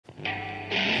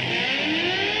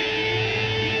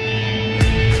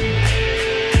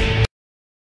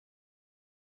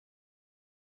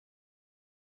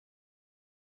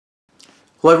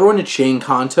Hello everyone, it's Shane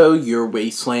Kanto, your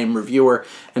Wasteland reviewer,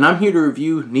 and I'm here to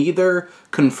review Neither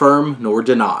Confirm Nor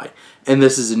Deny. And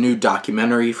this is a new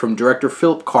documentary from director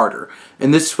Philip Carter,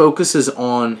 and this focuses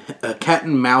on a cat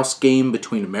and mouse game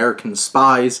between American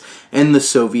spies and the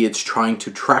Soviets trying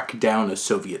to track down a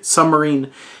Soviet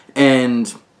submarine,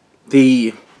 and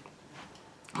the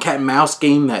cat and mouse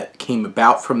game that came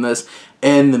about from this,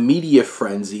 and the media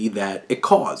frenzy that it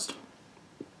caused.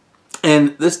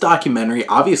 And this documentary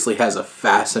obviously has a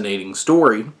fascinating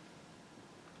story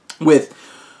with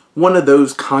one of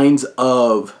those kinds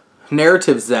of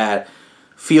narratives that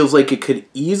feels like it could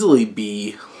easily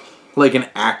be like an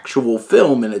actual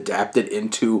film and adapted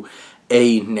into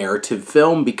a narrative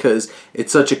film because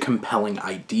it's such a compelling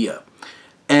idea.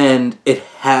 And it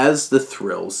has the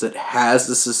thrills, it has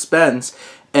the suspense,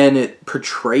 and it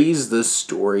portrays this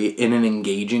story in an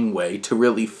engaging way to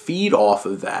really feed off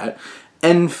of that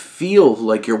and feel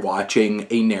like you're watching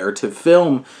a narrative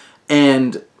film.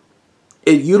 And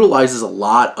it utilizes a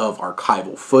lot of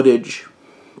archival footage,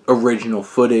 original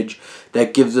footage,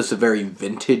 that gives us a very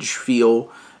vintage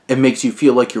feel. It makes you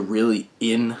feel like you're really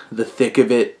in the thick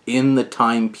of it, in the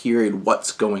time period,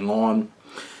 what's going on.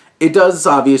 It does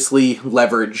obviously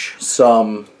leverage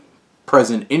some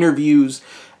present interviews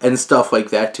and stuff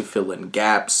like that to fill in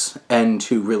gaps and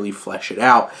to really flesh it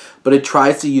out. But it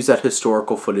tries to use that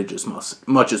historical footage as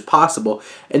much as possible,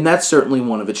 and that's certainly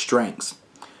one of its strengths.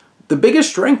 The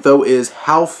biggest strength, though, is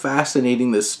how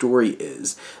fascinating this story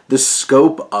is, the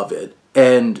scope of it,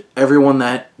 and everyone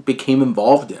that became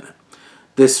involved in it.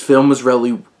 This film was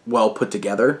really well put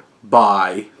together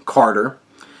by Carter.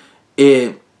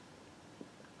 It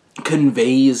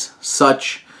conveys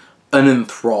such an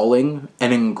enthralling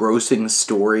and engrossing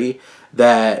story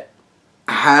that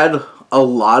had a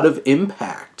lot of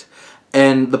impact,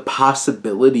 and the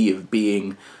possibility of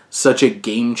being such a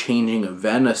game-changing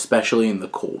event, especially in the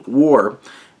Cold War.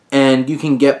 And you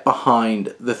can get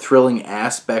behind the thrilling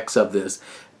aspects of this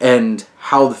and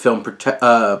how the film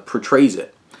portrays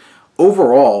it.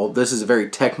 Overall, this is a very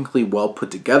technically well put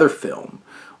together film,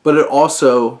 but it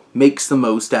also makes the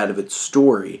most out of its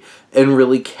story and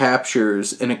really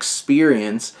captures an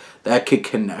experience that can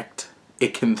connect,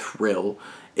 it can thrill,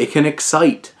 it can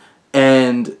excite,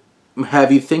 and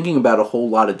have you thinking about a whole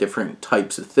lot of different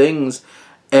types of things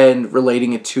and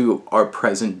relating it to our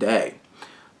present day.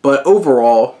 But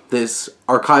overall, this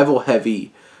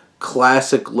archival-heavy,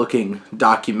 classic-looking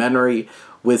documentary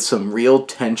with some real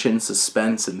tension,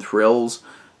 suspense, and thrills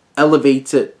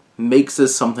elevates it, makes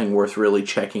this something worth really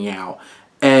checking out.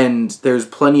 And there's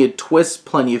plenty of twists,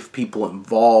 plenty of people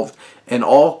involved, and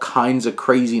all kinds of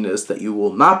craziness that you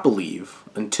will not believe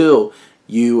until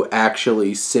you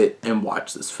actually sit and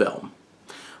watch this film.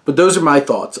 But those are my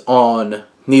thoughts on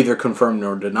Neither Confirm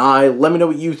Nor Deny. Let me know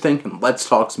what you think, and let's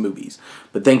talk movies.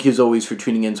 But thank you as always for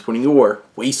tuning in, supporting your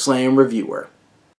Wasteland reviewer.